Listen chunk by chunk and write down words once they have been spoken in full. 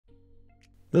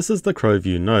This is the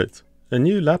CrowView Note, a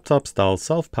new laptop-style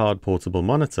self-powered portable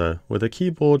monitor with a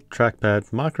keyboard,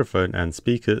 trackpad, microphone and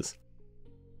speakers.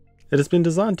 It has been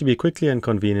designed to be quickly and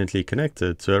conveniently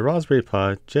connected to a Raspberry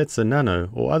Pi, Jetson Nano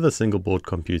or other single-board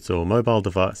computer or mobile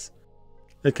device.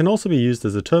 It can also be used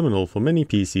as a terminal for mini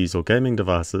PCs or gaming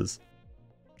devices.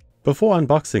 Before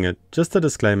unboxing it, just a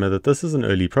disclaimer that this is an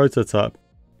early prototype.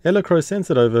 Crow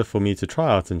sent it over for me to try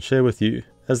out and share with you,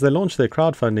 as they launched their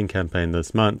crowdfunding campaign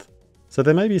this month. So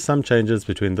there may be some changes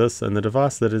between this and the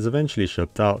device that is eventually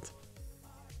shipped out.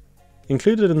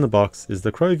 Included in the box is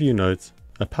the CrowView Note,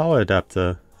 a power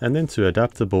adapter, and then 2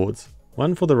 adapter boards,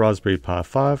 one for the Raspberry Pi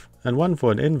 5 and one for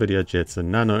an NVIDIA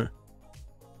Jetson Nano.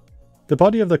 The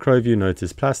body of the CrowView Note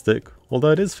is plastic,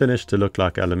 although it is finished to look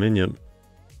like aluminium.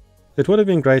 It would have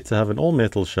been great to have an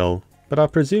all-metal shell, but I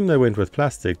presume they went with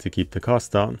plastic to keep the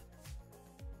cost down.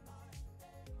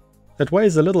 It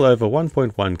weighs a little over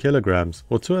 1.1 kilograms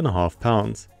or 2.5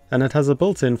 pounds, and it has a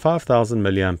built-in 5000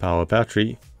 mAh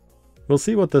battery. We'll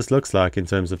see what this looks like in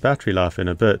terms of battery life in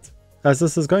a bit, as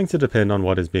this is going to depend on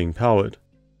what is being powered.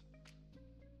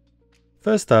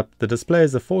 First up, the display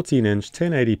is a 14-inch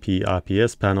 1080p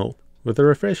IPS panel with a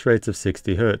refresh rate of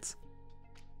 60 Hz.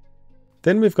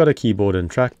 Then we've got a keyboard and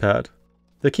trackpad.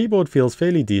 The keyboard feels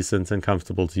fairly decent and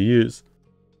comfortable to use.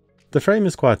 The frame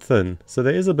is quite thin, so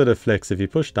there is a bit of flex if you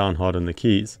push down hard on the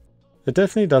keys. It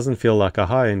definitely doesn't feel like a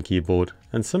high-end keyboard,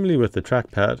 and similarly with the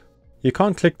trackpad. You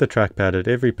can't click the trackpad at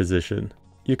every position.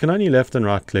 You can only left and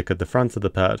right click at the front of the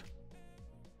pad.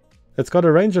 It's got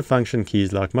a range of function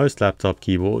keys like most laptop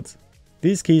keyboards.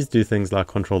 These keys do things like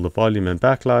control the volume and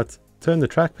backlight, turn the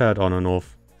trackpad on and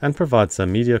off, and provide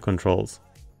some media controls.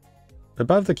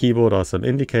 Above the keyboard are some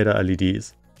indicator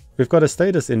LEDs. We've got a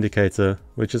status indicator,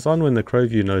 which is on when the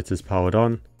CrowView Note is powered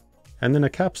on, and then a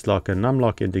caps lock and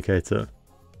numlock indicator.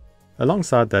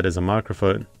 Alongside that is a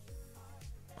microphone.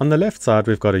 On the left side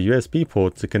we've got a USB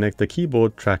port to connect the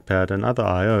keyboard, trackpad and other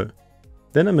I/O.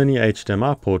 Then a mini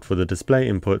HDMI port for the display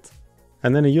input,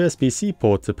 and then a USB-C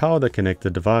port to power the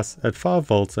connected device at 5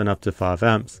 volts and up to 5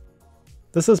 amps.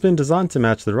 This has been designed to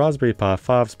match the Raspberry Pi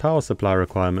 5's power supply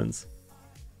requirements.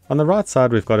 On the right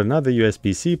side we've got another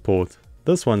USB-C port.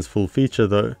 This one's full feature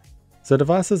though, so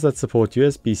devices that support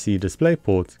USB-C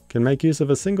DisplayPort can make use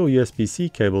of a single USB-C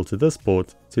cable to this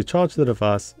port to charge the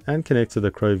device and connect to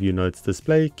the CrowView Note's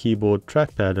display, keyboard,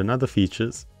 trackpad and other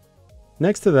features.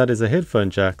 Next to that is a headphone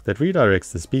jack that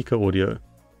redirects the speaker audio.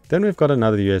 Then we've got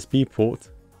another USB port.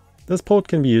 This port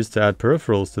can be used to add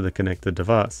peripherals to the connected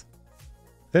device.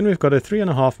 Then we've got a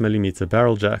 3.5mm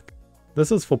barrel jack.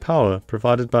 This is for power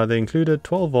provided by the included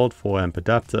 12V 4A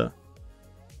adapter.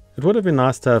 It would have been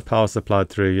nice to have power supplied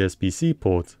through a USB-C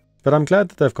port, but I'm glad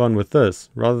that they've gone with this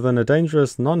rather than a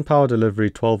dangerous non-power delivery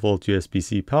 12V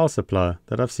USB-C power supply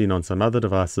that I've seen on some other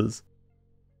devices.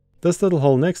 This little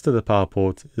hole next to the power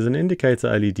port is an indicator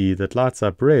LED that lights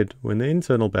up red when the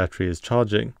internal battery is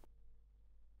charging.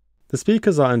 The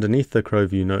speakers are underneath the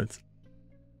CrowView Note.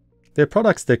 Their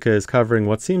product sticker is covering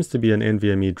what seems to be an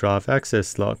NVMe drive access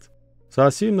slot, so I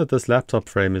assume that this laptop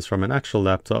frame is from an actual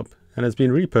laptop and has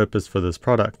been repurposed for this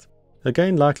product,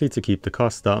 again likely to keep the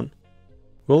cost down.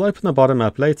 We'll open the bottom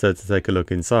up later to take a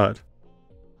look inside.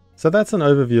 So that's an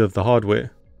overview of the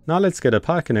hardware. Now let's get a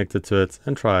Pi connected to it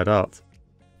and try it out.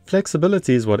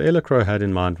 Flexibility is what Crow had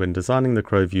in mind when designing the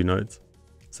CrowView Note.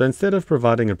 So instead of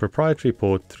providing a proprietary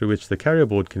port through which the carrier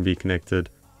board can be connected,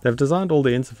 they've designed all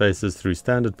the interfaces through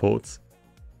standard ports.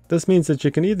 This means that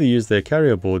you can either use their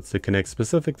carrier boards to connect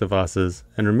specific devices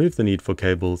and remove the need for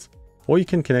cables, or you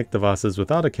can connect devices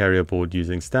without a carrier board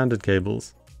using standard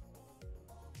cables.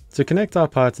 To connect our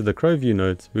Pi to the CrowView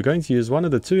Note, we're going to use one of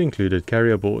the 2 included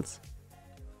carrier boards.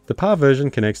 The Pi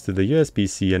version connects to the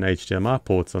USB-C and HDMI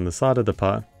ports on the side of the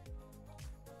Pi,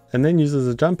 and then uses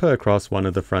a jumper across one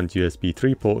of the front USB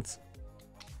 3 ports.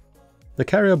 The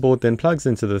carrier board then plugs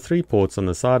into the 3 ports on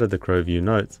the side of the CrowView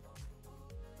Note.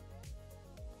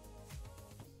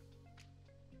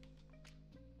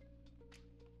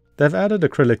 They've added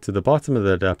acrylic to the bottom of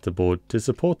the adapter board to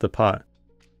support the Pi,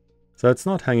 so it's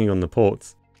not hanging on the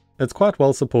ports. It's quite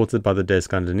well supported by the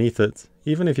desk underneath it,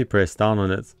 even if you press down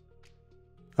on it.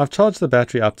 I've charged the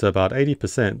battery up to about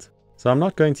 80%, so I'm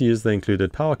not going to use the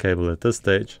included power cable at this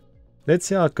stage. Let's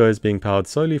see how it goes being powered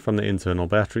solely from the internal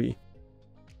battery.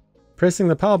 Pressing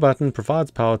the power button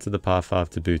provides power to the Pi 5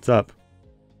 to boot up.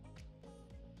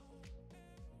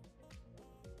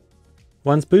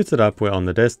 Once booted up, we're on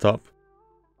the desktop.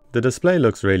 The display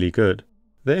looks really good.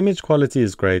 The image quality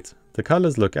is great, the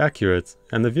colors look accurate,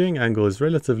 and the viewing angle is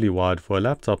relatively wide for a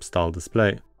laptop style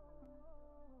display.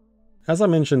 As I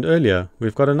mentioned earlier,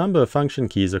 we've got a number of function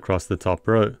keys across the top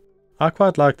row. I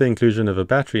quite like the inclusion of a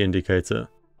battery indicator.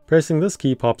 Pressing this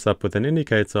key pops up with an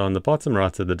indicator on the bottom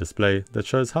right of the display that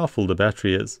shows how full the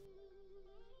battery is.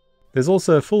 There's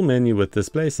also a full menu with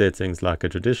display settings like a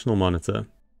traditional monitor.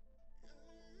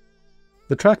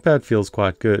 The trackpad feels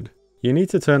quite good. You need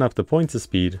to turn up the pointer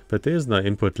speed, but there is no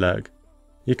input lag.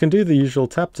 You can do the usual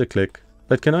tap to click,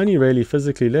 but can only really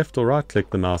physically left or right click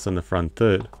the mouse on the front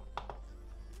third.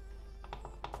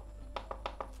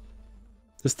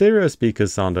 The stereo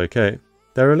speakers sound okay.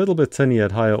 They're a little bit tinny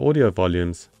at higher audio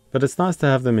volumes, but it's nice to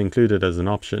have them included as an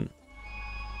option.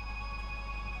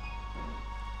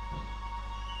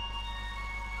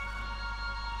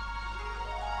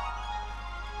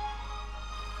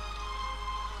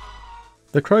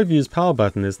 The CrowView's power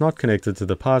button is not connected to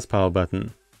the Pi's power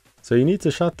button, so you need to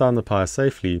shut down the Pi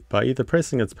safely by either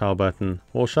pressing its power button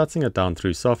or shutting it down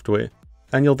through software,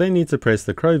 and you'll then need to press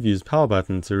the CrowView's power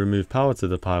button to remove power to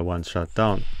the Pi once shut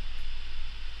down.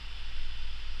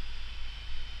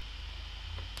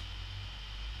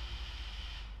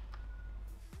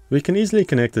 We can easily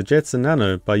connect the Jetson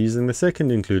Nano by using the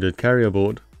second included carrier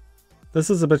board. This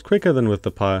is a bit quicker than with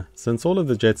the Pi, since all of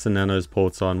the Jetson Nano's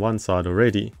ports are on one side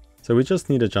already, so we just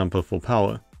need a jumper for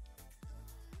power.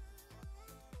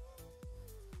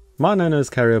 My Nano's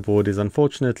carrier board is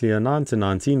unfortunately a 9 to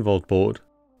 19 volt board,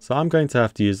 so I'm going to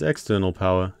have to use external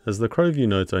power as the CrowView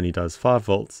Note only does 5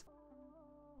 volts.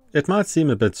 It might seem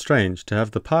a bit strange to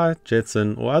have the Pi,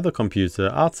 Jetson or other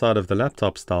computer outside of the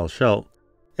laptop style shell.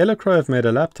 Crow have made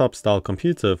a laptop style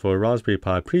computer for a Raspberry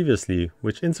Pi previously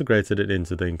which integrated it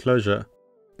into the enclosure.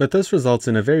 But this results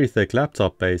in a very thick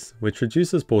laptop base which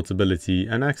reduces portability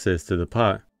and access to the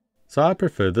Pi, so I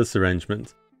prefer this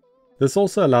arrangement. This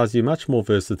also allows you much more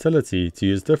versatility to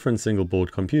use different single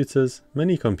board computers,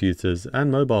 mini computers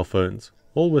and mobile phones,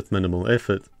 all with minimal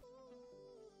effort.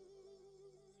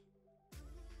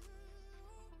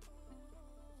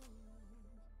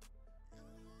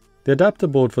 The adapter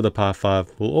board for the Pi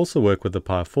 5 will also work with the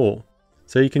Pi 4,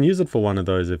 so you can use it for one of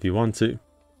those if you want to.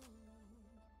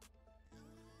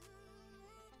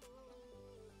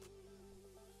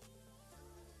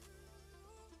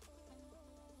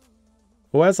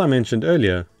 Or as I mentioned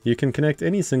earlier, you can connect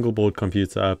any single board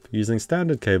computer up using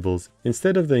standard cables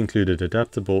instead of the included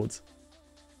adapter boards.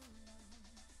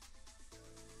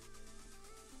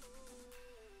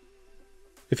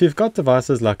 If you've got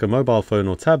devices like a mobile phone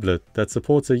or tablet that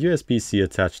supports a USB-C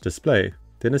attached display,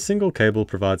 then a single cable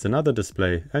provides another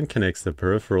display and connects the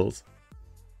peripherals.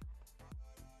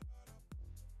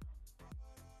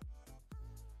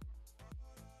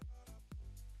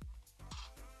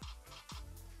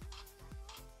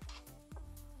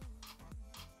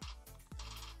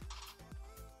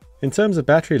 In terms of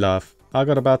battery life, I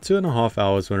got about 2.5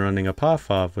 hours when running a Pi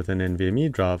 5 with an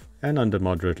NVMe drive and under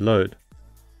moderate load.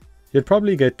 You'd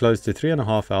probably get close to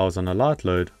 3.5 hours on a light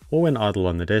load or when idle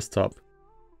on the desktop.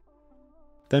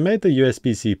 They made the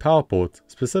USB-C power port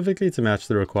specifically to match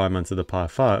the requirements of the Pi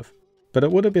 5, but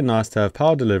it would have been nice to have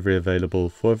power delivery available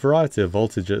for a variety of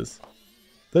voltages.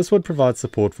 This would provide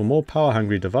support for more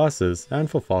power-hungry devices and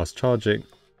for fast charging,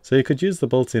 so you could use the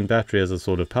built-in battery as a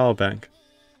sort of power bank.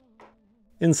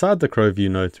 Inside the CrowView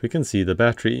Note we can see the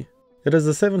battery. It is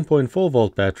a 7.4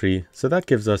 volt battery, so that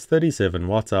gives us 37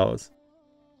 watt hours.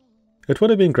 It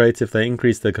would have been great if they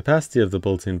increased the capacity of the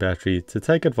built-in battery to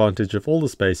take advantage of all the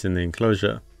space in the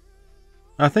enclosure.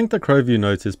 I think the CrowView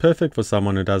Note is perfect for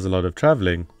someone who does a lot of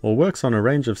traveling or works on a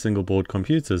range of single board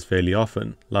computers fairly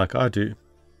often, like I do.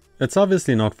 It's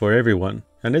obviously not for everyone,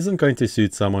 and isn't going to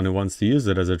suit someone who wants to use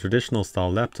it as a traditional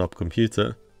style laptop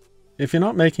computer. If you're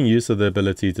not making use of the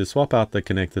ability to swap out the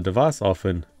connected device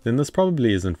often, then this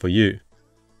probably isn't for you.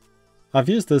 I've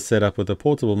used this setup with a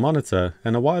portable monitor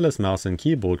and a wireless mouse and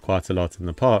keyboard quite a lot in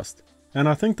the past, and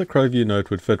I think the CrowView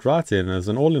Note would fit right in as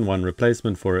an all-in-one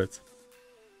replacement for it.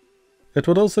 It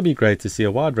would also be great to see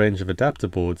a wide range of adapter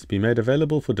boards be made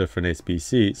available for different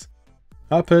SBCs.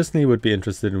 I personally would be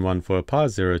interested in one for a Pi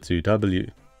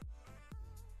 02W.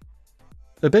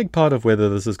 A big part of whether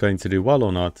this is going to do well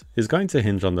or not is going to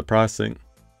hinge on the pricing.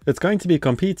 It's going to be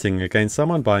competing against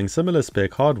someone buying similar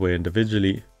spec hardware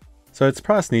individually, so its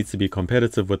price needs to be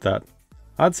competitive with that.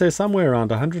 I'd say somewhere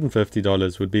around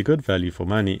 $150 would be good value for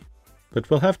money, but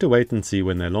we'll have to wait and see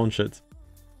when they launch it.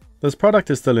 This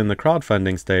product is still in the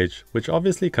crowdfunding stage, which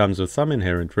obviously comes with some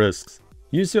inherent risks.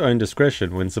 Use your own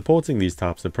discretion when supporting these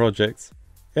types of projects.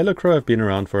 Crow have been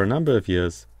around for a number of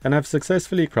years and have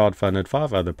successfully crowdfunded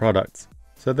 5 other products,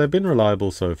 so they've been reliable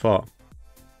so far.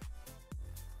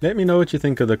 Let me know what you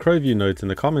think of the CrowView Note in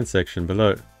the comment section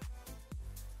below.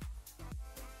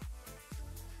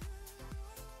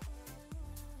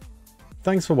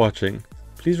 Thanks for watching.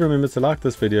 Please remember to like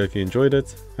this video if you enjoyed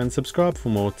it, and subscribe for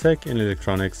more tech and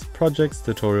electronics projects,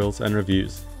 tutorials and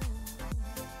reviews.